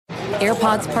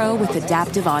AirPods Pro with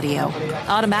adaptive audio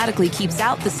automatically keeps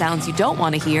out the sounds you don't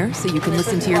want to hear so you can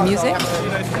listen to your music,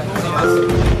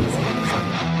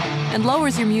 and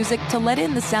lowers your music to let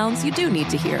in the sounds you do need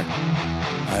to hear.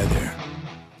 Hi there.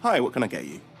 Hi, what can I get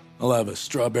you? I'll have a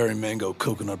strawberry mango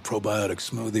coconut probiotic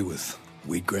smoothie with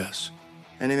wheatgrass.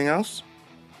 Anything else?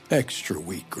 Extra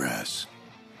wheatgrass.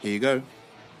 Here you go.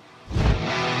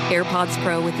 AirPods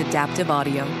Pro with adaptive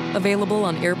audio. Available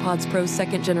on AirPods Pro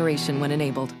 2nd generation when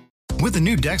enabled. With the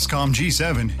new Dexcom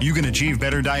G7, you can achieve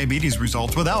better diabetes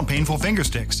results without painful finger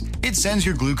sticks. It sends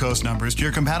your glucose numbers to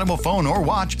your compatible phone or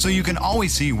watch so you can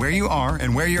always see where you are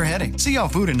and where you're heading. See how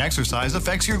food and exercise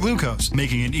affects your glucose,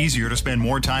 making it easier to spend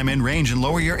more time in range and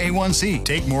lower your A1C.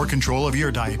 Take more control of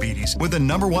your diabetes with the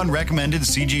 #1 recommended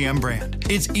CGM brand.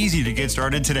 It's easy to get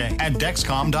started today at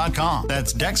Dexcom.com.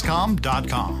 That's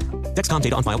Dexcom.com. Dexcom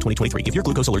data on file 2023. If your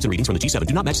glucose alerts and readings from the G7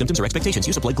 do not match symptoms or expectations,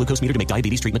 use a blood glucose meter to make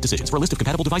diabetes treatment decisions. For a list of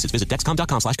compatible devices, visit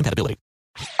Dexcom.com/compatibility.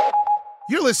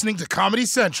 You're listening to Comedy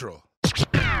Central.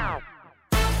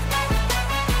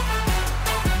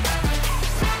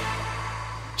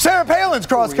 Sarah Palin's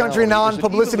cross-country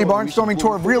non-publicity barnstorming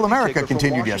tour of Real America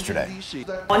continued yesterday.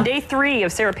 On day 3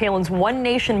 of Sarah Palin's One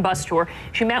Nation bus tour,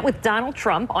 she met with Donald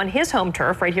Trump on his home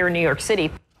turf right here in New York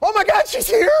City. Oh my God, she's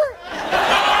here?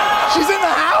 She's in the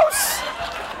house?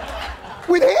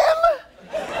 With him?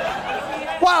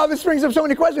 Wow, this brings up so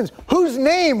many questions. Whose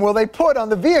name will they put on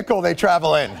the vehicle they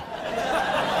travel in?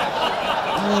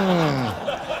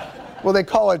 Will they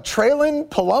call it Traylon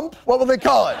Palump? What will they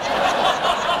call it?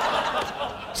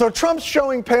 So Trump's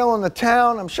showing Palin the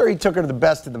town. I'm sure he took her to the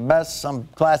best of the best, some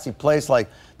classy place like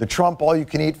the Trump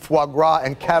all-you-can-eat foie gras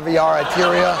and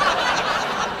caviar-ateria.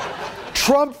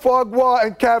 Trump foie gras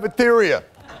and cafeteria,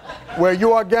 where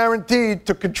you are guaranteed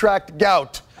to contract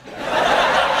gout.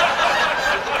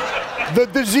 The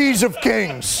disease of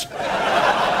kings.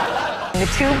 The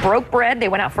two broke bread. They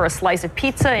went out for a slice of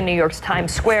pizza in New York's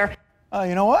Times Square.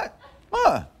 You know what?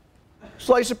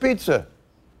 Slice of pizza.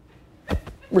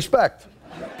 Respect.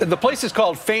 The place is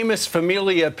called Famous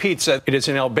Familia Pizza. It is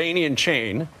an Albanian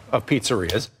chain of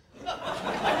pizzerias.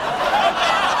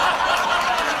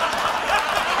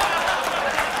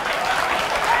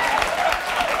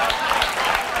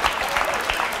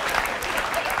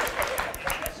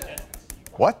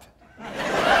 What?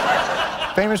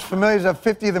 Famous Familias of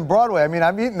 50th and Broadway. I mean,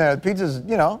 I've eaten there. The pizza's,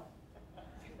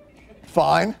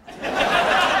 fine.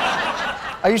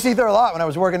 I used to eat there a lot when I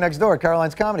was working next door at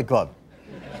Caroline's Comedy Club.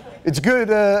 It's good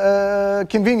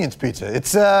convenience pizza.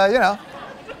 It's,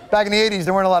 back in the 80s,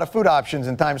 there weren't a lot of food options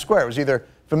in Times Square. It was either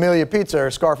Familia Pizza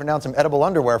or scarfing down some edible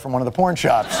underwear from one of the porn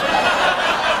shops.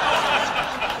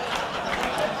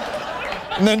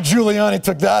 And then Giuliani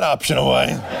took that option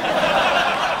away.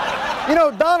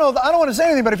 Donald, I don't want to say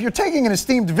anything, but if you're taking an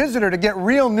esteemed visitor to get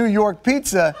real New York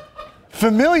pizza,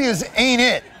 Familia's ain't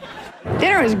it.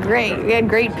 Dinner was great. We had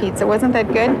great pizza. Wasn't that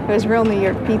good? It was real New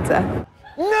York pizza.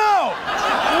 No,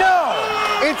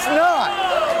 it's not.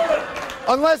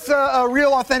 Unless a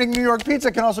real authentic New York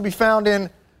pizza can also be found in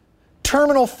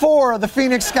Terminal 4 of the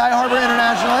Phoenix Sky Harbor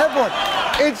International Airport.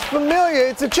 It's Familia,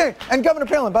 it's a chain. And Governor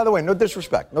Palin, by the way, no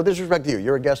disrespect to you.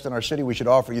 You're a guest in our city. We should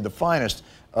offer you the finest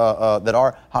that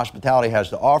our hospitality has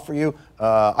to offer you.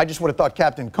 I just would have thought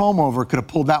Captain Comb-Over could have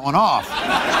pulled that one off.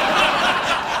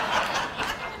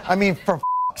 I mean, for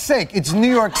f***'s sake, it's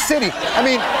New York City. I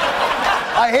mean,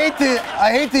 I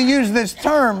hate to use this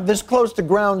term this close to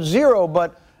ground zero,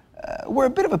 but we're a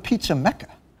bit of a pizza mecca.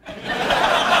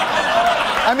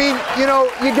 I mean, you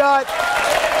got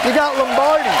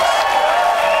Lombardi's.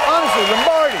 Honestly,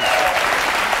 Lombardi's.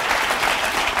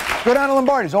 Go down to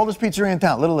Lombardi's, oldest pizzeria in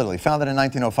town, Little Italy, founded in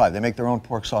 1905. They make their own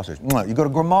pork sausage. You go to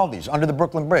Grimaldi's, under the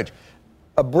Brooklyn Bridge.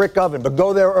 A brick oven, but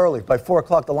go there early. By 4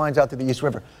 o'clock, the line's out to the East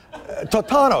River.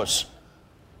 Totano's,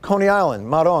 Coney Island,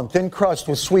 Maron, thin crust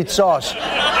with sweet sauce.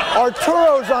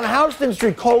 Arturo's on Houston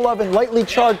Street, coal oven, lightly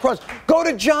charred crust. Go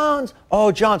to John's.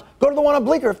 Oh, John's. Go to the one on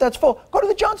Bleecker if that's full. Go to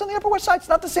the John's on the Upper West Side. It's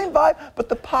not the same vibe, but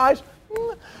the pies.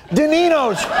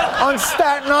 Danino's on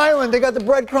Staten Island. They got the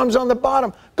breadcrumbs on the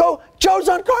bottom. Go Joe's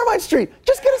on Carmine Street.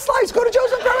 Just get a slice. Go to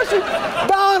Joe's on Carmine Street.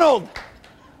 Donald.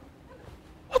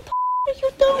 What the are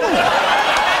you doing?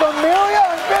 Familia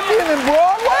on 50th and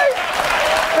Broadway?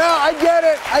 No, I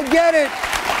get it.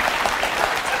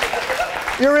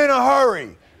 You're in a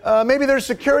hurry. Maybe there's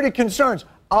security concerns.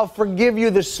 I'll forgive you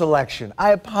this selection.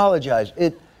 I apologize.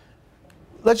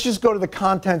 Let's just go to the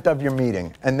content of your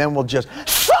meeting, and then we'll just...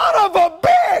 Son of a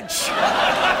bitch!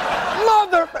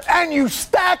 And you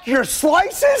stack your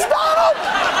slices, Donald?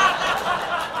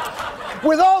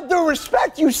 With all due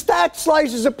respect, you stack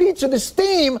slices of pizza, the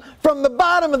steam from the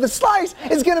bottom of the slice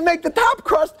is going to make the top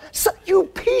crust, you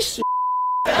piece of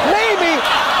maybe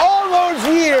all those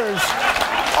years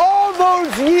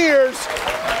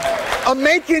of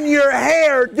making your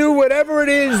hair do whatever it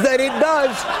is that it does,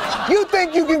 you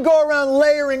think you can go around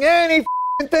layering any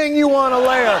thing you want to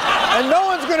layer, and no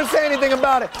one's going to say anything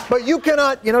about it. But you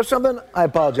cannot, you know something? I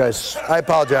apologize.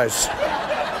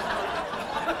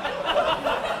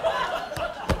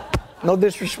 No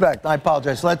disrespect. I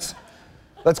apologize. Let's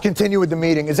continue with the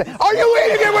meeting. Are you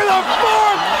eating it with a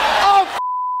fork? A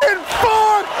f***ing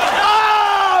fork?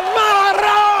 Ah,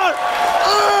 marron!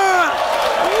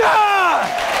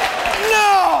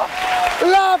 No!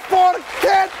 La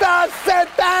forchetta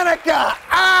satanica!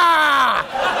 Ah!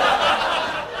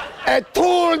 A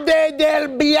tool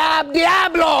del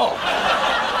diablo!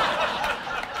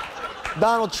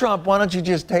 Donald Trump, why don't you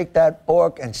just take that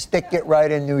fork and stick it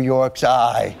right in New York's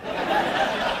eye?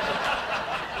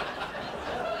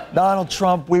 Donald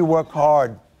Trump, we work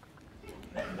hard.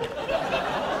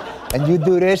 And you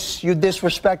do this, you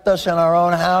disrespect us in our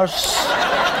own house.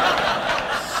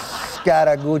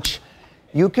 Scatagooch.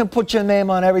 You can put your name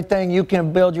on everything. You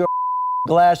can build your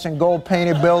glass and gold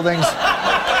painted buildings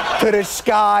to the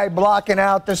sky, blocking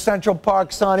out the Central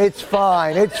Park sun. It's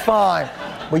fine.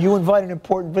 But you invite an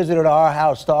important visitor to our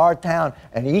house, to our town,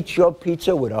 and eat your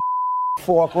pizza with a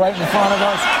fork right in front of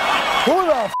us. Who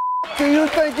the do you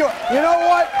think you're? You know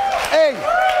what? Hey,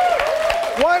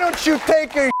 why don't you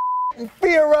take a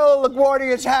Fiorello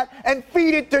LaGuardia's hat and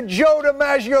feed it to Joe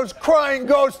DiMaggio's crying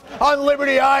ghost on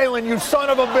Liberty Island, you son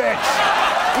of a bitch.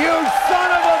 You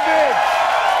son of a bitch.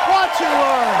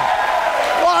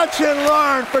 Watch and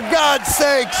learn, for God's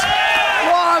sakes.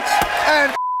 Watch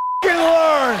and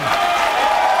learn.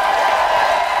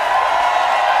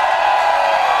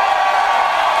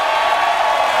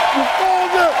 You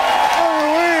fold it over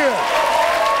here.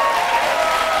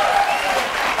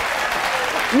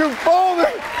 You fold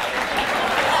it.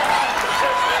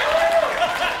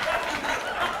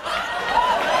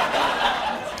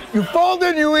 You fold it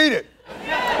and you eat it.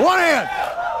 One hand.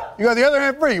 You got the other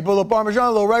hand free. You put a little Parmesan,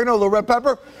 a little oregano, a little red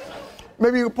pepper.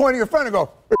 Maybe you can point at your friend and go,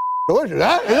 delicious,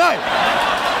 huh? It's nice.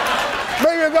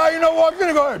 Maybe a guy you know walks in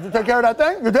and goes, hey, did you take care of that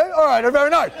thing? You did? All right, very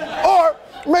nice. Or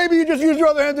maybe you just use your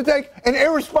other hand to take an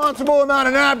irresponsible amount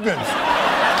of napkins.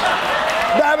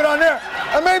 Dab it on there.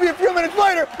 And maybe a few minutes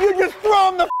later, you just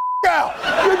throw them the out.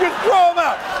 You just throw them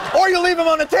out. Or you leave them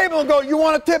on the table and go, you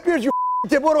want a tip? Here's your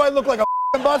tip. What do I look like, a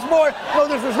busboy? No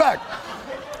disrespect.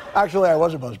 Actually, I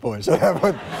was a busboy. So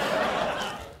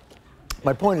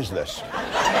my point is this.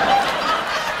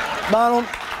 Donald,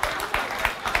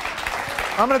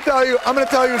 I'm going to tell you a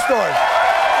story.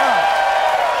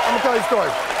 I'm going to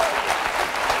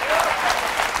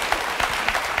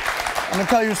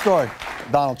tell you a story.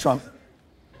 Donald Trump.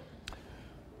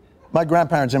 My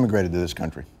grandparents immigrated to this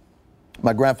country.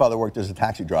 My grandfather worked as a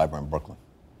taxi driver in Brooklyn.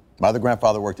 My other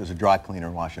grandfather worked as a dry cleaner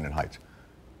in Washington Heights.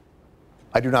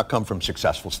 I do not come from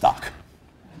successful stock.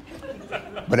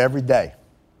 But every day,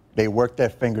 they worked their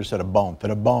fingers to the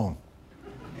bone.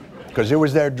 Because it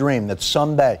was their dream that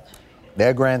someday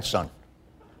their grandson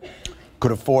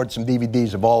could afford some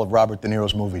DVDs of all of Robert De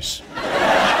Niro's movies.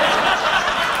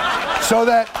 So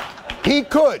that he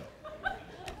could,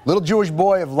 little Jewish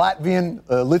boy of Latvian,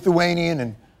 Lithuanian,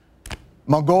 and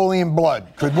Mongolian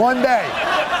blood, could one day,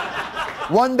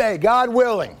 God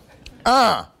willing,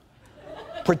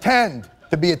 pretend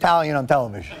to be Italian on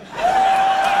television.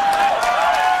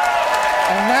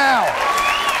 And now,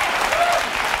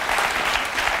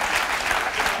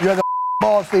 you have the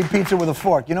balls to eat pizza with a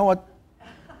fork. You know what?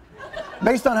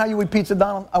 Based on how you eat pizza,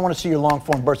 Donald, I want to see your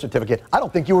long-form birth certificate. I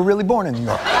don't think you were really born in New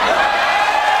York.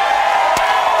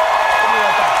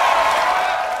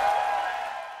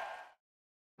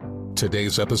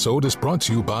 Today's episode is brought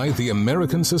to you by the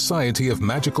American Society of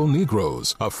Magical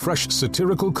Negroes, a fresh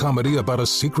satirical comedy about a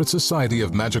secret society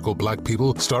of magical black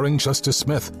people starring Justice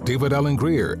Smith, David Allen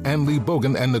Greer, Ann Lee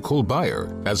Bogan, and Nicole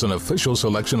Byer. As an official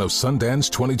selection of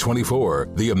Sundance 2024,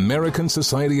 the American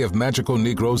Society of Magical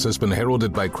Negroes has been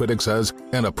heralded by critics as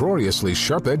an uproariously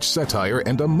sharp-edged satire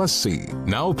and a must-see.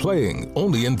 Now playing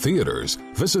only in theaters.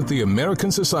 Visit the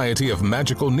American Society of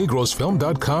Magical Negroes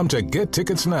Film.com to get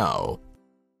tickets now.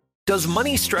 Does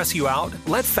money stress you out?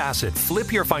 Let Facet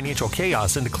flip your financial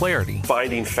chaos into clarity.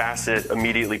 Finding Facet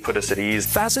immediately put us at ease.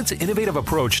 Facet's innovative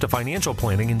approach to financial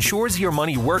planning ensures your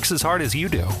money works as hard as you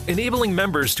do, enabling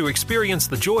members to experience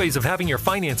the joys of having your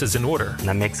finances in order. And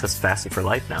that makes us Facet for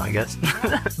life now, I guess.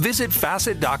 Visit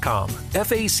Facet.com,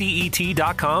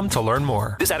 FACET.com to learn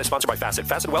more. This ad is sponsored by Facet.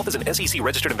 Facet Wealth is an SEC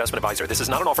registered investment advisor. This is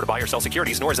not an offer to buy or sell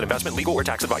securities, nor is it investment, legal, or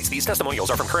tax advice. These testimonials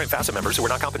are from current Facet members who are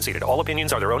not compensated. All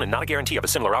opinions are their own and not a guarantee of a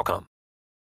similar outcome.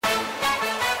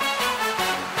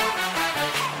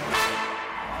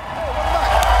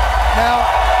 Now,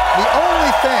 the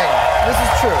only thing, this is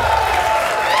true,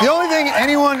 the only thing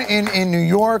anyone in New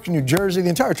York, New Jersey, the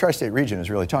entire tri-state region is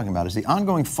really talking about is the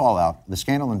ongoing fallout, the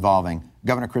scandal involving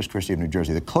Governor Chris Christie of New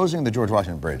Jersey, the closing of the George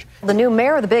Washington Bridge. The new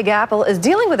mayor of the Big Apple is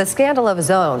dealing with a scandal of his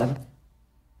own.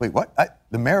 Wait, what?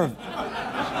 The mayor of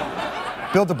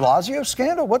Bill de Blasio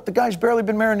scandal? What? The guy's barely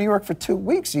been mayor of New York for 2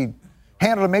 weeks. He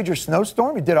handled a major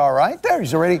snowstorm. He did all right there.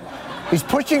 He's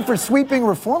pushing for sweeping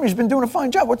reform. He's been doing a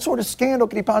fine job. What sort of scandal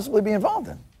could he possibly be involved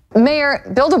in? Mayor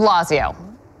Bill de Blasio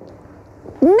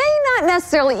may not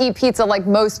necessarily eat pizza like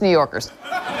most New Yorkers.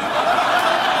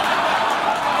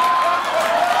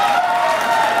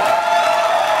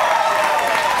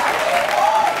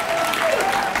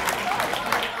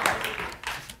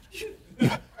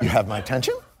 You have my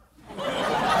attention?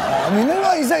 I mean,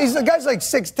 he's the guy's like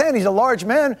 6'10". He's a large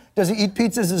man. Does he eat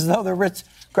pizzas as though they're Ritz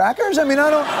crackers? I mean,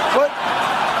 what?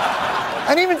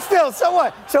 And even still, so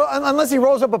what? So unless he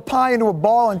rolls up a pie into a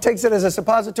ball and takes it as a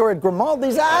suppository at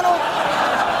Grimaldi's, I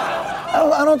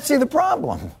don't see the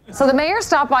problem. So the mayor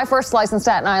stopped by for a slice in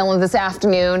Staten Island this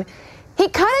afternoon. He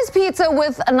cut his pizza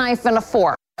with a knife and a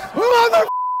fork. Mother.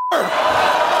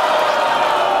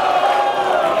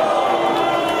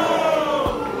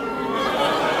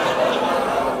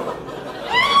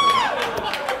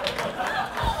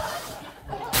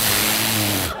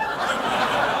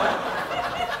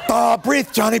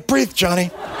 Breathe, Johnny. Breathe, Johnny.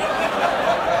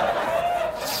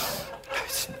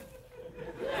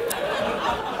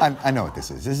 I know what this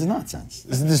is. This is nonsense.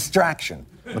 This is a distraction.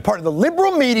 The part of the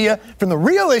liberal media from the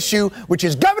real issue, which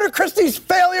is Governor Christie's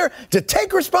failure to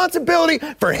take responsibility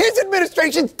for his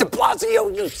administration's de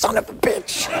Blasio, you son of a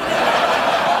bitch.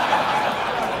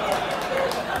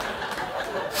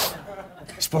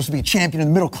 You're supposed to be a champion of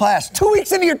the middle class. 2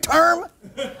 weeks into your term,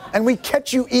 and we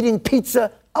catch you eating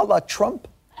pizza a la Trump.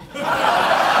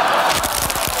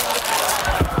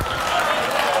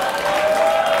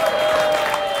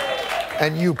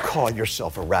 And you call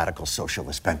yourself a radical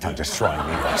socialist bent on destroying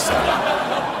New York City.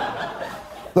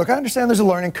 Look, I understand there's a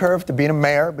learning curve to being a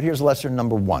mayor, but here's lesson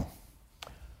number one.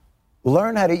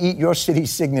 Learn how to eat your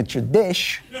city's signature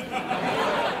dish.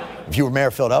 If you were mayor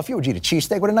of Philadelphia, would you eat a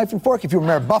cheesesteak with a knife and fork? If you were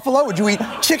mayor of Buffalo, would you eat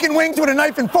chicken wings with a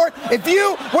knife and fork? If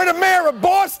you were the mayor of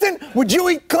Boston, would you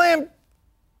eat clam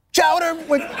chowder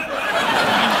with... All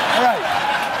right.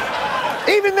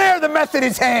 Even there, the method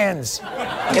is hands.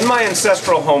 In my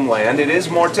ancestral homeland, it is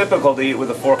more typical to eat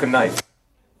with a fork and knife.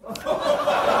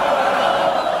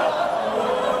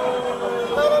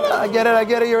 I get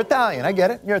it, you're Italian. I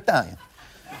get it, you're Italian.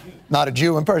 Not a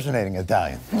Jew impersonating an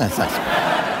Italian. That's nice.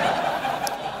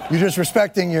 You're just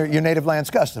respecting your native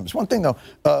land's customs. One thing, though,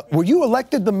 were you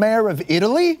elected the mayor of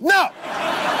Italy? No!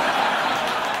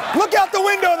 Look out the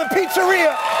window of the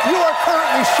pizzeria you are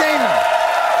currently shaming.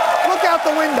 Look out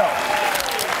the window.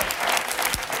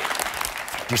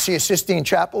 Do you see a Sistine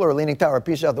Chapel or a Leaning Tower of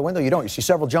Pisa out the window? You don't. You see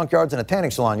several junkyards and a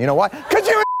tanning salon. You know why? Because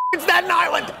you're in Staten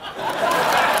Island.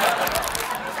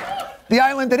 The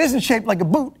island that isn't shaped like a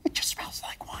boot, it just smells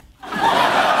like one.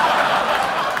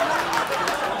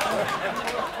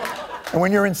 And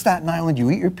when you're in Staten Island,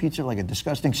 you eat your pizza like a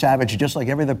disgusting savage, just like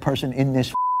every other person in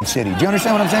this city. Do you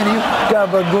understand what I'm saying to you?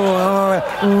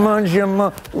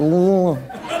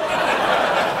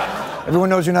 Everyone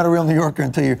knows you're not a real New Yorker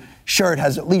until your shirt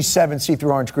has at least 7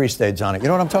 see-through orange grease stains on it. You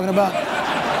know what I'm talking about?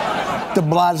 De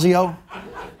Blasio.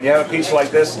 You have a pizza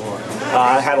like this,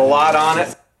 had a lot on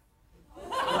it.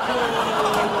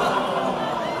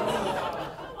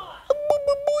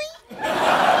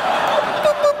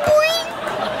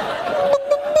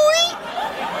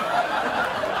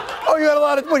 Oh, you had a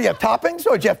lot of, what, do you have toppings?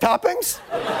 Oh, did you have toppings?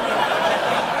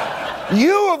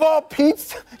 You of all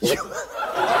pizza, you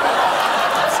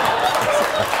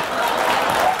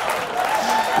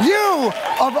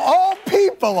of all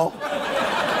people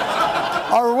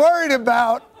are worried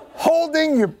about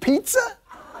holding your pizza?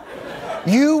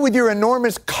 You with your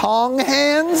enormous Kong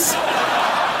hands?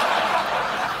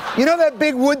 You know that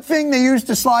big wood thing they used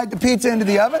to slide the pizza into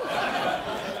the oven?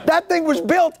 That thing was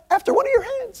built after one of your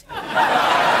hands.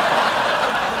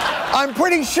 I'm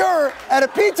pretty sure at a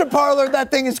pizza parlor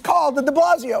that thing is called the de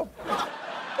Blasio.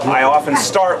 I often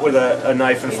start with a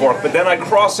knife and fork, but then I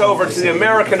cross over to the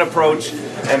American approach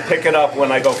and pick it up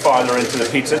when I go farther into the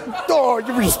pizza. Oh,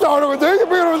 you start over there, you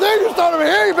pick it over there, you start over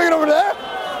here, you pick it over there.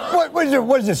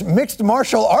 What is this, mixed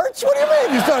martial arts? What do you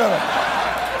mean you start over?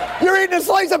 You're eating a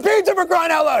slice of pizza for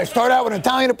crying out loud. I start out with an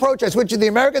Italian approach, I switch to the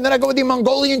American, then I go with the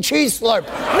Mongolian cheese slurp.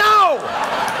 No!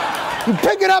 You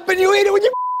pick it up and you eat it with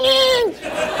your hands.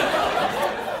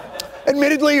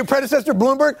 Admittedly, your predecessor,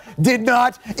 Bloomberg, did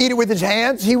not eat it with his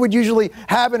hands. He would usually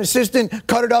have an assistant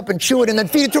cut it up and chew it and then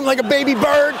feed it to him like a baby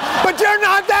bird. But you're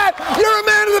not that. You're a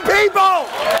man of the people.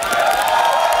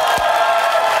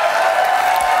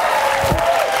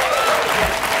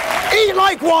 Eat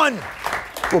like one.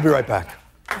 We'll be right back.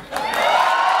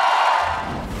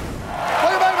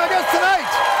 Welcome back, my guest tonight.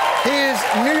 He is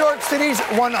New York City's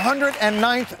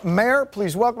 109th mayor.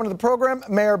 Please welcome to the program,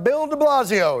 Mayor Bill de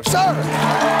Blasio. Sir.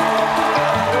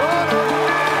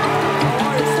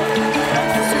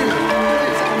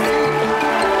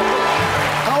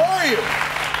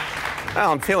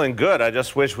 Well, I'm feeling good. I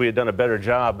just wish we had done a better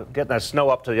job getting that snow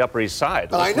up to the Upper East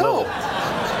Side. I know.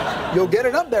 You'll get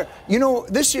it up there. You know,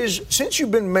 this is, since you've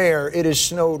been mayor, it has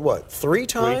snowed, what, 3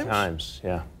 times? 3 times,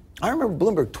 yeah. I remember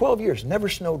Bloomberg, 12 years, never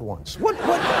snowed once. What?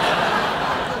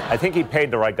 I think he paid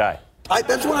the right guy.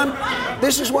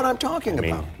 This is what I'm talking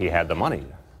about. I mean, he had the money.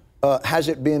 Has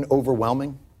it been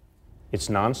overwhelming? It's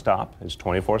nonstop. It's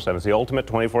 24/7. It's the ultimate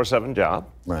 24/7 job.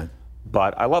 Right.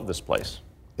 But I love this place.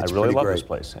 I really love this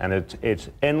place. And it's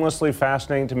endlessly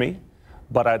fascinating to me,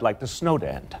 but I'd like the snow to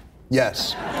end.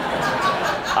 Yes.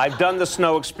 I've done the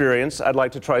snow experience. I'd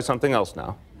like to try something else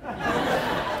now.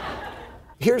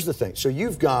 Here's the thing. So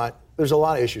there's a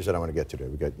lot of issues that I want to get to today.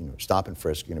 We've got, stop and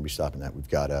frisk. You're going to be stopping that. We've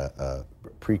got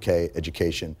pre-K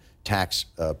education, tax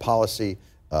policy.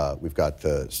 We've got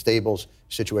the stables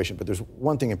situation. But there's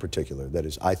one thing in particular that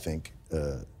is, I think,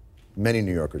 many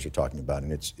New Yorkers are talking about,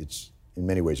 and it's in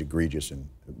many ways egregious. And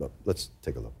let's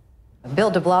take a look.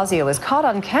 Bill de Blasio was caught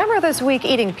on camera this week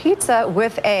eating pizza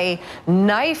with a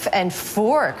knife and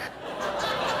fork.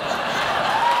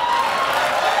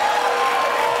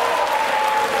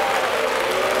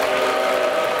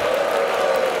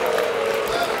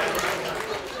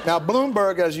 Now,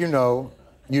 Bloomberg, as you know,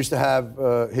 used to have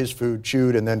his food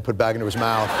chewed and then put back into his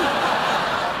mouth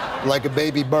like a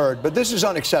baby bird. But this is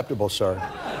unacceptable, sir.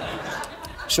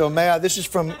 So, this is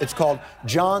it's called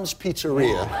John's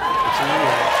Pizzeria. It's in New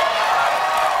York.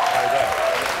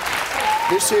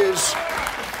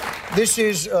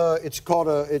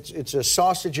 It's a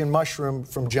sausage and mushroom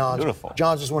from John's. Beautiful.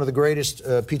 John's is one of the greatest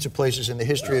pizza places in the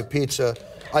history of pizza.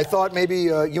 I thought maybe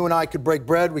you and I could break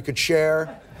bread. We could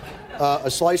share a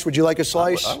slice. Would you like a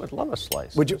slice? I would love a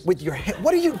slice. Would you, with your hand?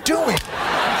 What are you doing?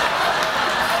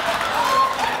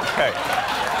 Okay.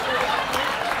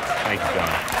 Thank you,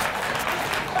 John.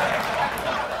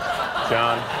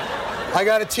 John. I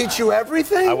got to teach you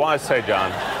everything? I want to say,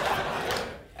 John,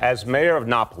 as mayor of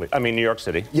New York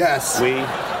City. Yes.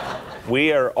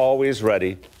 We are always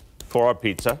ready for our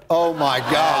pizza. Oh, my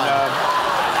God.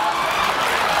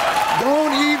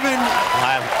 Don't even.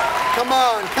 Come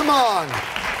on.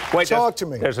 Wait, talk to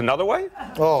me. There's another way?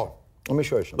 Oh, let me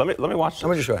show you something. Let me watch this. Let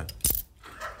me just show you.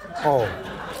 Oh,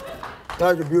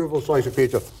 that's a beautiful slice of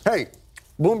pizza. Hey,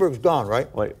 Bloomberg's gone,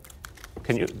 right? Wait,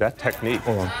 that technique.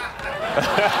 Hold on.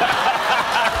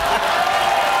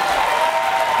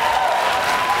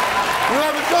 You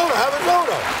have a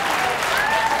soda.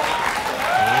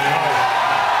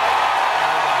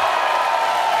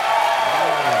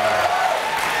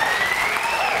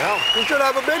 You should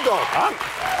have a big gulp.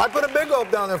 I put a big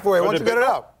gulp down there for you. Why don't you get it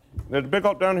out? There's a big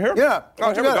gulp down here? Yeah.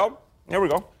 Oh, here we go. Here we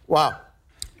go. Wow.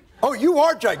 Oh, you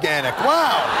are gigantic.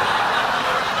 Wow.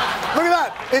 Look at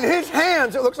that. In his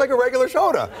hands, it looks like a regular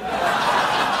soda.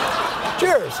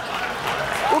 Cheers.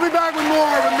 We'll be back with more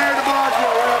of Mayor de Blasio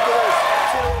right after this.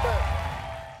 See you in a little bit.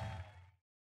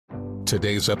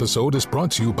 Today's episode is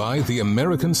brought to you by the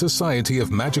American Society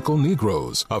of Magical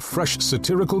Negroes, a fresh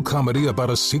satirical comedy about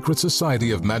a secret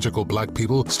society of magical black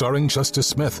people starring Justice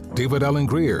Smith, David Allen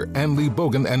Greer, Ann Lee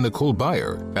Bogan, and Nicole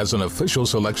Byer. As an official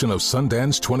selection of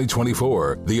Sundance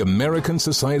 2024, the American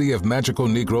Society of Magical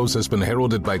Negroes has been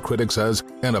heralded by critics as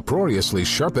an uproariously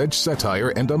sharp-edged satire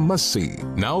and a must-see.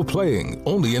 Now playing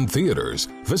only in theaters.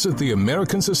 Visit the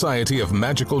American Society of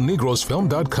Magical Negroes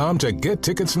Film.com to get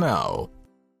tickets now.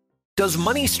 Does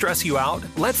money stress you out?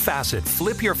 Let Facet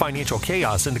flip your financial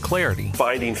chaos into clarity.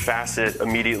 Finding Facet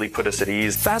immediately put us at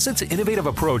ease. Facet's innovative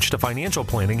approach to financial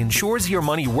planning ensures your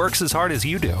money works as hard as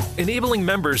you do, enabling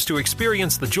members to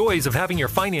experience the joys of having your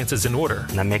finances in order.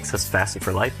 And that makes us Facet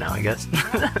for life now, I guess.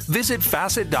 Visit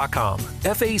Facet.com,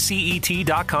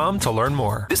 FACET.com to learn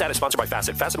more. This ad is sponsored by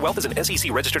Facet. Facet Wealth is an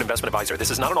SEC registered investment advisor. This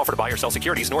is not an offer to buy or sell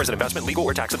securities, nor is it investment, legal,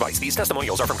 or tax advice. These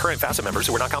testimonials are from current Facet members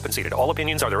who are not compensated. All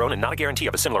opinions are their own and not a guarantee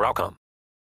of a similar outcome.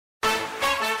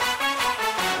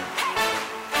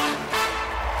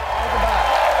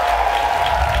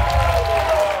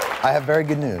 I have very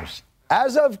good news.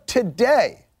 As of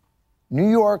today, New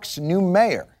York's new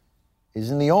mayor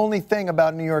isn't the only thing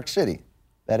about New York City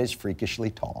that is freakishly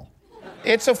tall.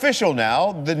 It's official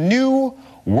now. The new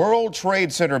World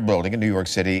Trade Center building in New York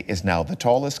City is now the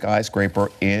tallest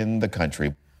skyscraper in the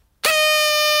country.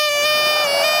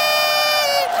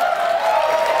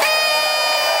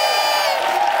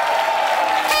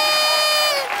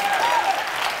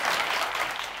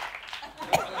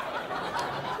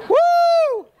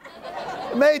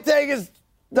 It may take us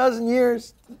a dozen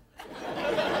years.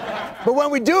 But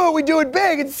when we do it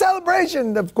big. It's a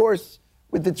celebration, of course,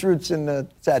 with its roots in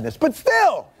sadness. But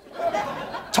still,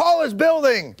 tallest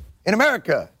building in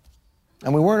America.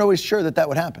 And we weren't always sure that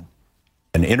would happen.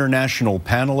 An international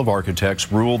panel of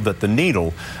architects ruled that the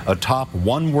needle atop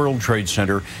One World Trade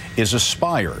Center is a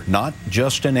spire, not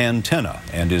just an antenna,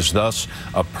 and is thus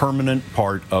a permanent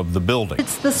part of the building.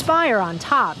 It's the spire on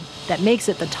top that makes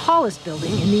it the tallest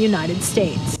building in the United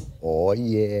States. Oh,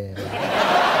 yeah.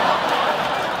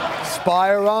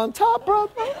 Spire on top,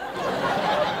 brother.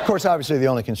 Of course, obviously, the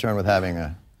only concern with having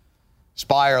a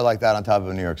spire like that on top of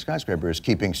a New York skyscraper is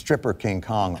keeping stripper King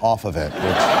Kong off of it,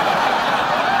 which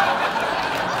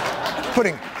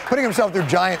putting himself through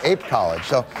giant ape college.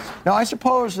 So now I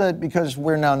suppose that because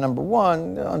we're now number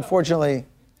one, unfortunately,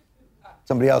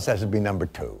 somebody else has to be number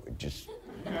two.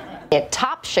 It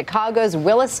tops Chicago's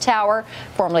Willis Tower,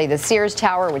 formerly the Sears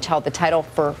Tower, which held the title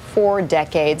for 4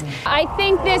 decades. I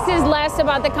think this is less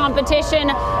about the competition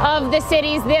of the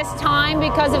cities this time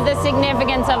because of the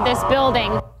significance of this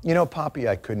building. You know, Poppy,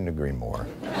 I couldn't agree more.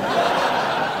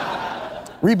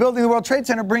 Rebuilding the World Trade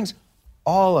Center brings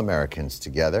all Americans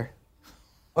together.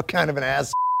 What kind of an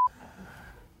ass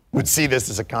would see this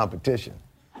as a competition?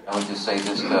 I would just say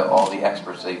this to all the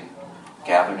experts they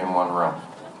gathered in one room.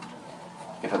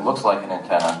 If it looks like an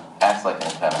antenna, acts like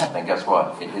an antenna, then guess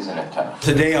what? It is an antenna.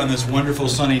 Today, on this wonderful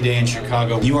sunny day in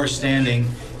Chicago, you are standing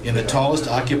in the tallest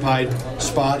occupied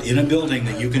spot in a building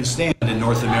that you can stand in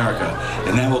North America.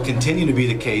 And that will continue to be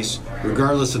the case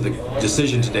regardless of the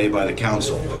decision today by the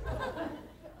council.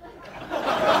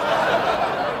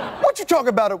 What you talk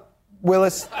about,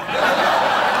 Willis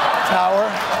Tower?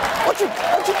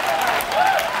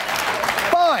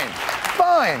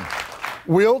 Fine.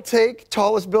 We'll take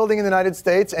tallest building in the United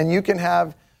States, and you can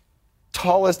have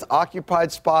tallest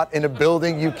occupied spot in a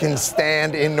building you can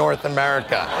stand in North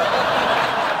America.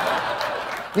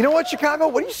 You know what, Chicago?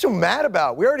 What are you so mad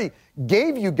about? We already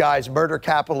gave you guys murder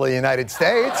capital of the United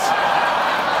States.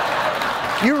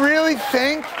 You really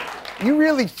think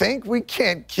we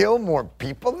can't kill more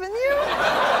people than you?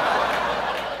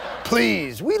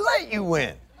 Please, we let you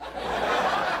win.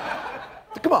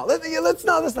 Come on,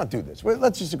 let's not do this.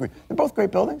 Let's just agree. They're both great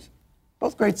buildings,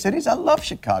 both great cities. I love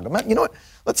Chicago. Man, you know what?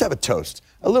 Let's have a toast.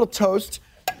 A little toast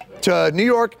to New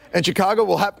York and Chicago.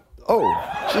 We'll have,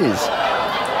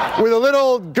 with a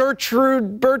little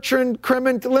Gertrude Bertrand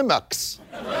Cremant Limux.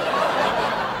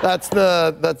 That's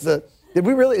the, did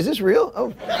we really, is this real?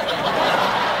 Oh.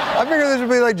 I figured this would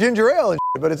be like ginger ale and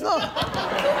shit, but it's not.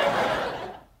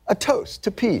 A toast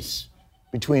to peace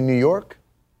between New York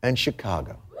and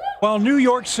Chicago. While New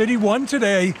York City won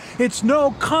today, it's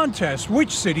no contest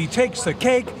which city takes the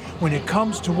cake when it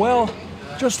comes to, well,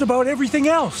 just about everything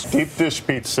else. Deep dish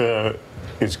pizza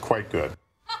is quite good.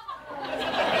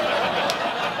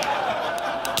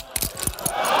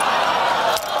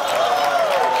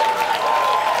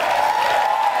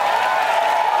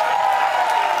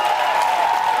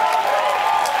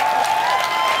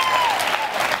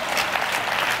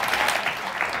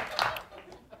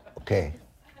 Okay.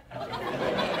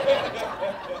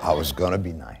 I was gonna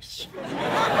be nice.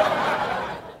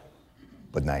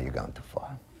 But now you've gone too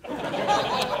far.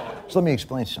 So let me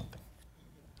explain something.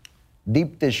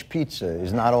 Deep dish pizza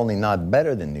is not only not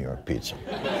better than New York pizza,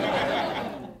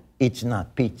 it's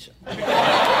not pizza. Let me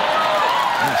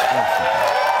explain something.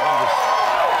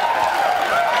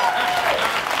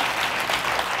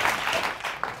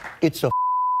 It's a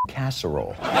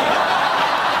casserole.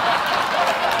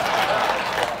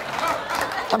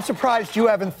 I'm surprised you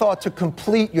haven't thought to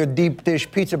complete your deep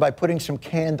dish pizza by putting some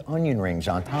canned onion rings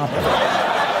on top of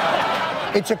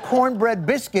it. It's a cornbread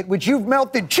biscuit which you've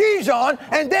melted cheese on,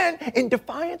 and then, in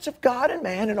defiance of God and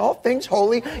man and all things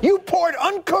holy, you poured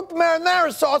uncooked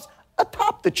marinara sauce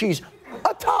atop the cheese.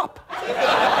 Atop.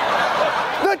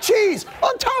 The cheese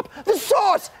on top. The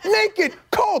sauce, naked,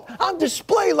 cold, on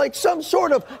display like some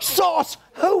sort of sauce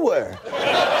hooer.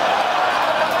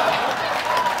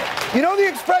 You know the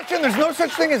expression, there's no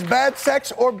such thing as bad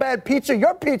sex or bad pizza?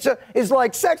 Your pizza is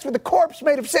like sex with a corpse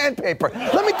made of sandpaper.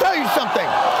 Let me tell you something.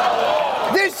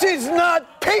 This is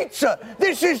not pizza.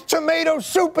 This is tomato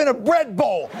soup in a bread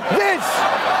bowl. This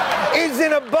is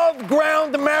an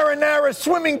above-ground marinara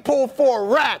swimming pool for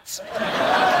rats.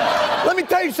 Let me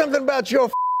tell you something about your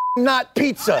not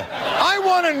pizza. I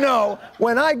want to know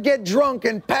when I get drunk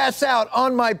and pass out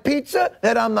on my pizza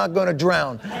that I'm not going to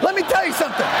drown. Let me tell you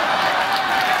something.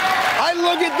 I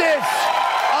look at this.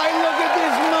 I look at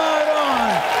this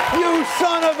moron. You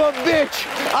son of a bitch.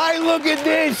 I look at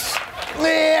this.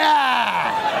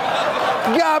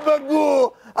 Yeah.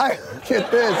 Gabagool. I look at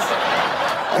this.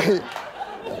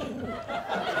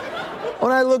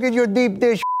 When I look at your deep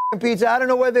dish pizza, I don't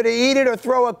know whether to eat it or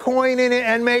throw a coin in it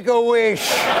and make a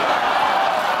wish.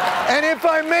 And if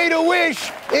I made a wish,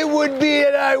 it would be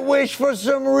that I wish for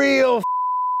some real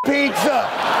pizza.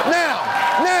 Now,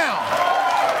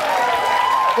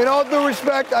 in all due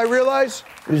respect, I realize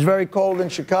it is very cold in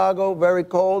Chicago, very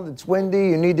cold, it's windy,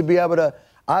 you need to be able to,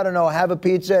 I don't know, have a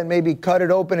pizza and maybe cut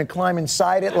it open and climb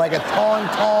inside it like a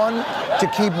tauntaun to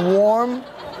keep warm.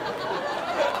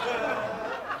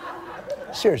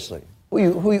 Seriously,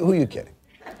 who are you kidding?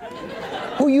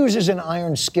 Who uses an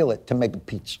iron skillet to make a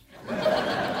pizza?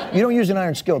 You don't use an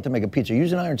iron skillet to make a pizza. You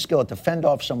use an iron skillet to fend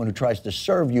off someone who tries to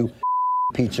serve you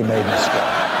pizza made in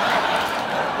skillet.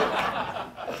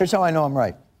 Here's how I know I'm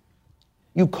right.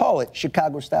 You call it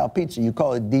Chicago-style pizza. You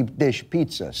call it deep dish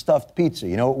pizza, stuffed pizza.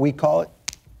 You know what we call it?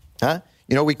 Huh?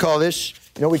 You know what we call this?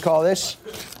 You know what we call this?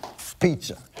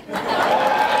 Pizza.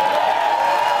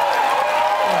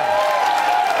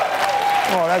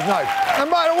 Oh, that's nice. And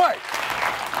by the way,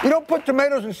 you don't put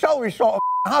tomatoes and celery salt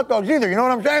on hot dogs either. You know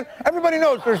what I'm saying? Everybody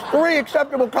knows there's 3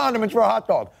 acceptable condiments for a hot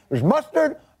dog. There's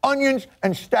mustard, onions,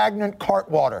 and stagnant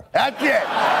cart water. That's it.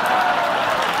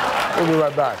 We'll be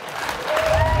right back.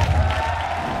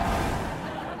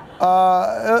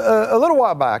 A little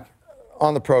while back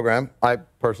on the program, I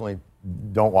personally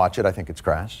don't watch it. I think it's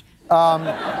crass.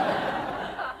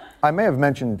 I may have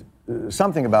mentioned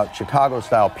something about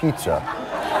Chicago-style pizza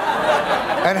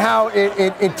and how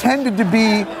it tended to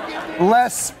be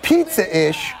less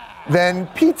pizza-ish than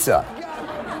pizza.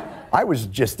 I was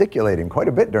gesticulating quite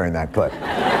a bit during that clip.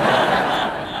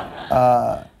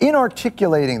 In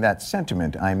articulating that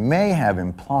sentiment, I may have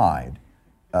implied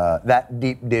that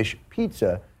deep dish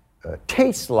pizza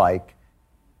tastes like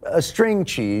a string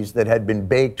cheese that had been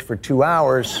baked for 2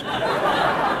 hours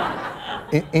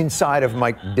inside of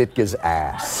Mike Ditka's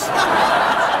ass.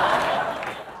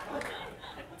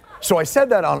 So I said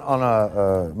that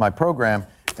on my program,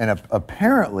 and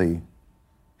apparently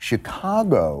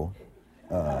Chicago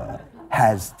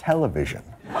has television.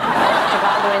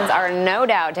 Chicagoans are no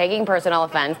doubt taking personal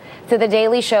offense to the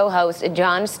Daily Show host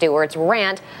Jon Stewart's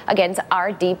rant against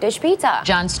our deep dish pizza.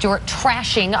 Jon Stewart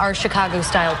trashing our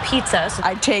Chicago-style pizzas.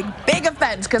 I take big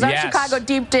offense because our Chicago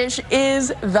deep dish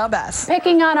is the best.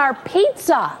 Picking on our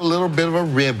pizza. A little bit of a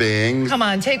ribbing. Come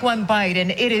on, take one bite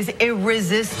and it is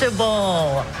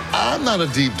irresistible. I'm not a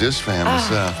deep dish fan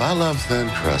myself. I love thin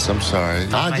crust. I'm sorry.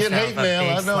 I get hate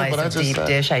mail, I know, but I just... deep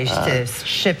dish. I used to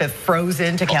ship it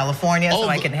frozen to California so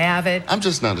I can have it. I'm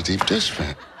just not a deep dish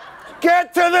fan.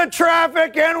 Get to the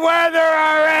traffic and weather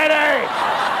already!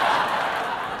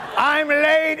 I'm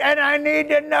late and I need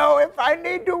to know if I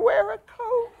need to wear a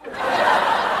coat.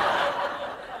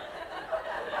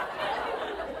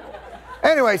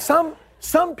 Anyway, some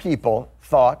people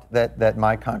thought that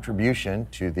my contribution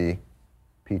to the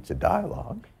pizza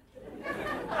dialogue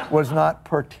was not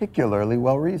particularly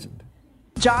well-reasoned.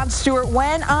 Jon Stewart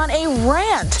went on a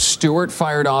rant. Stewart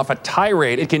fired off a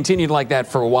tirade. It continued like that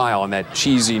for a while in that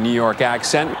cheesy New York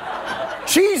accent.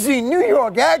 Cheesy New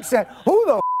York accent? Who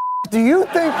the do you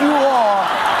think you are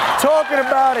talking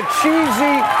about a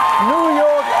cheesy New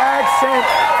York accent?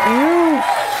 You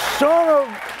son of...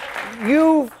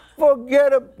 You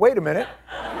forget a... Wait a minute.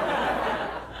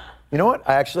 You know what?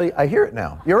 I hear it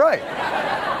now. You're right.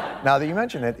 Now that you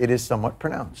mention it, it is somewhat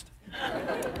pronounced.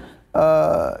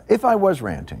 If I was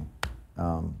ranting,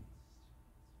 well,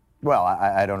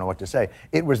 I don't know what to say.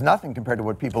 It was nothing compared to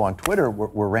what people on Twitter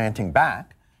were ranting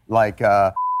back, like,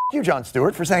 you, Jon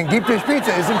Stewart, for saying deep dish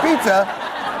pizza isn't pizza.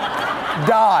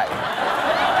 die.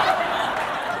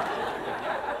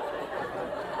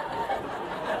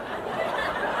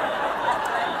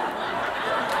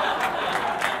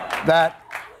 That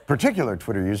particular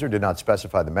Twitter user did not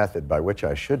specify the method by which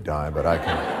I should die, but I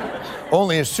can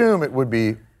only assume it would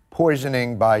be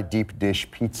poisoning by deep dish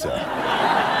pizza.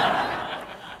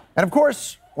 And of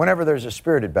course, whenever there's a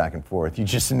spirited back and forth, you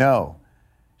just know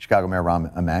Chicago Mayor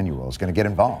Rahm Emanuel is going to get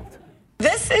involved.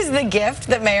 This is the gift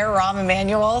that Mayor Rahm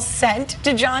Emanuel sent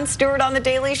to Jon Stewart on The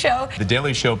Daily Show. The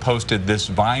Daily Show posted this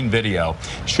Vine video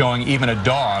showing even a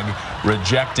dog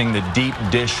rejecting the deep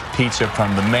dish pizza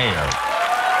from the mayor.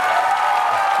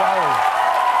 Quali.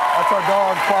 That's our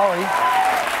dog, Quali.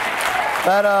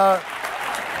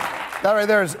 That right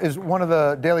there is one of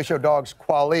the Daily Show dogs,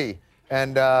 Quali.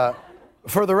 And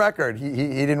for the record, he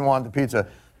didn't want the pizza.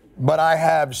 But I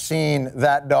have seen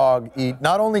that dog eat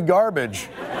not only garbage,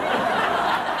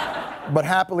 but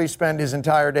happily spend his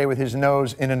entire day with his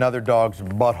nose in another dog's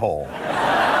butthole.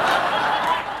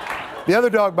 The other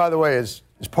dog, by the way, is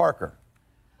Parker.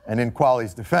 And in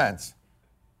Quali's defense,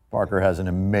 Parker has an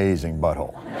amazing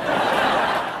butthole.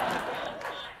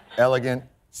 Elegant,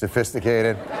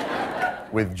 sophisticated,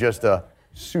 with just a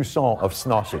soupçon of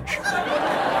sausage.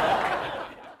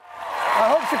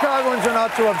 I hope Chicagoans are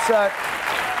not too upset.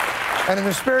 And in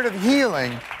the spirit of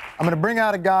healing, I'm going to bring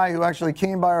out a guy who actually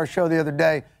came by our show the other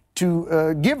day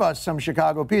to give us some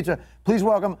Chicago pizza. Please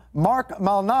welcome Mark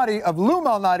Malnati of Lou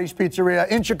Malnati's Pizzeria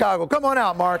in Chicago. Come on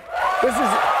out, Mark. This is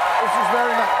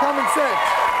very nice. Come and sit.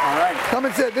 All right. Come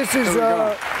and sit. This is,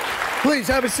 please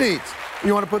have a seat.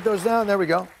 You want to put those down? There we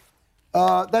go.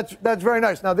 That's very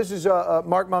nice. Now, this is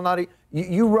Mark Malnati.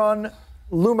 You run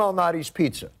Lou Malnati's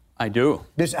Pizza. I do.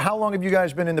 How long have you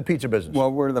guys been in the pizza business?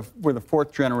 Well, we're the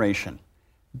fourth generation.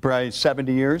 Probably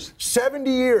 70 years.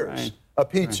 70 years right. of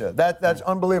pizza. Right. That's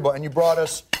unbelievable. And you brought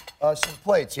us some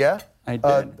plates, yeah? I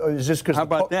did. Is this because How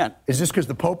about that? Is this because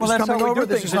the Pope is that's coming how we over? do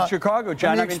things this is in not, Chicago,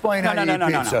 John. Let me explain how you eat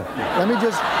pizza. No. Let me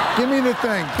just give me the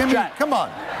thing. Come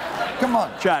on.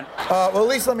 John. Well, at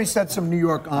least let me set some New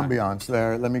York ambiance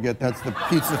there. Let me get that's the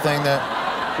pizza thing that.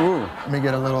 Ooh. Let me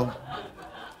get a little.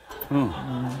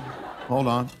 Hold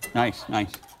on. Nice.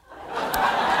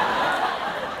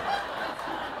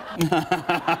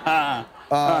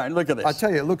 All right, look at this. I tell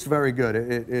you, it looks very good.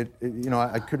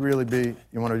 I could really be.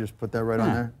 You want to just put that right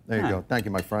on there? There you go. Thank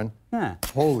you, my friend. Yeah.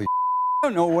 Holy. I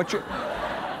don't know what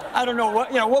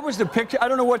what was the picture? I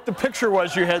don't know what the picture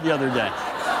was you had the other day.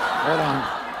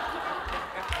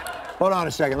 Hold on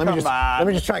a second. Let me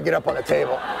just try and get up on the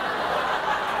table.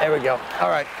 There we go. All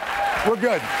right. We're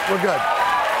good.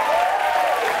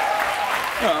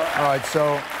 All right,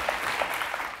 so.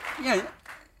 Yeah.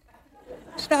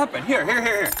 Stop it. Here.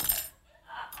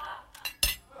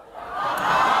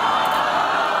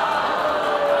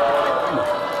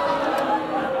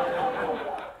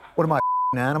 What am I,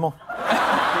 an animal?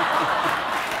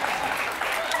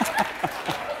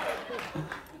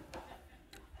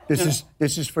 This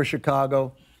is for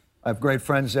Chicago. I have great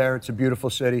friends there. It's a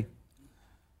beautiful city.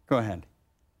 Go ahead.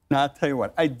 Now, I'll tell you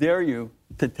what. I dare you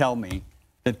to tell me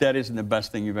that isn't the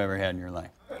best thing you've ever had in your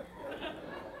life.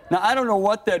 Now, I don't know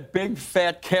what that big,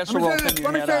 fat casserole thing you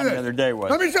had on the other day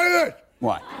was. Let me say this.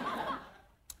 What?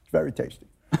 It's very tasty.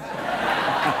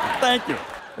 Thank you.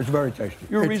 It's very tasty.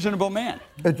 You're a reasonable man.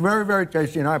 It's very, very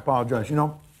tasty, and I apologize.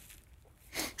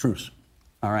 Truce.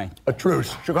 All right. A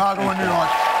truce. Chicago and New York.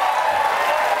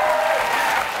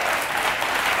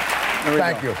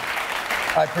 Thank you.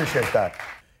 I appreciate that.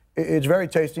 It's very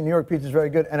tasty. New York pizza is very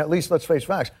good. And at least, let's face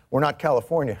facts, we're not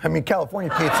California. California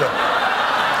pizza.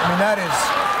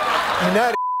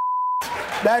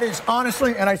 That is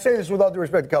honestly, and I say this with all due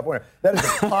respect to California, that is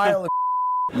a pile of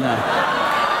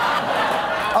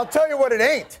I'll tell you what it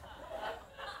ain't.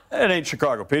 It ain't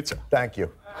Chicago pizza. Thank you.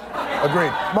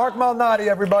 Agreed. Mark Malnati,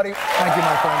 everybody. Thank you,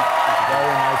 my friend.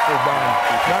 Very nicely done.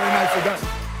 Very nicely done.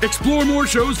 Explore more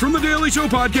shows from The Daily Show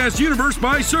podcast universe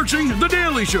by searching The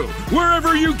Daily Show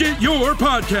wherever you get your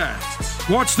podcasts.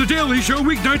 Watch The Daily Show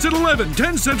weeknights at 11,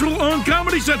 10 Central on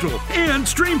Comedy Central, and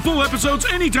stream full episodes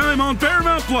anytime on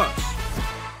Paramount+.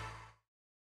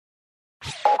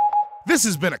 This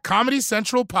has been a Comedy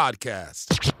Central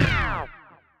podcast.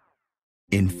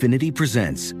 Infiniti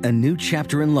presents a new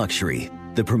chapter in luxury,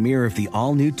 the premiere of the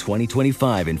all-new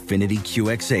 2025 Infiniti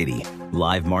QX80,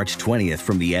 live March 20th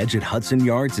from the Edge at Hudson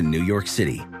Yards in New York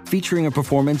City, featuring a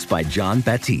performance by John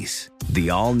Batiste. The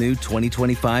all-new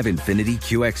 2025 Infiniti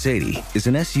QX80 is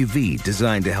an SUV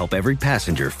designed to help every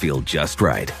passenger feel just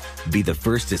right. Be the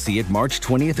first to see it March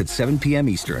 20th at 7 p.m.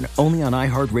 Eastern, only on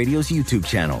iHeartRadio's YouTube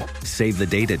channel. Save the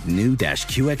date at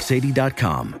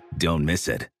new-QX80.com. Don't miss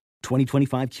it.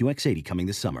 2025 QX80 coming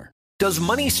this summer. Does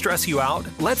money stress you out?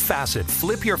 Let Facet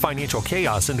flip your financial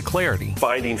chaos into clarity.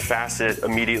 Finding Facet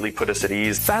immediately put us at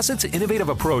ease. Facet's innovative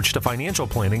approach to financial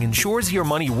planning ensures your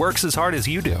money works as hard as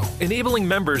you do, enabling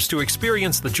members to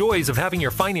experience the joys of having your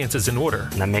finances in order.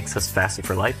 And that makes us Facet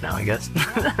for life now, I guess.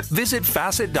 Visit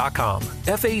Facet.com,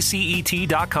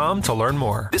 FACET.com to learn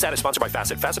more. This ad is sponsored by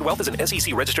Facet. Facet Wealth is an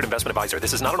SEC registered investment advisor.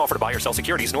 This is not an offer to buy or sell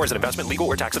securities, nor is it investment, legal,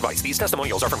 or tax advice. These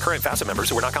testimonials are from current Facet members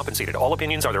who are not compensated. All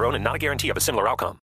opinions are their own and not a guarantee of a similar outcome.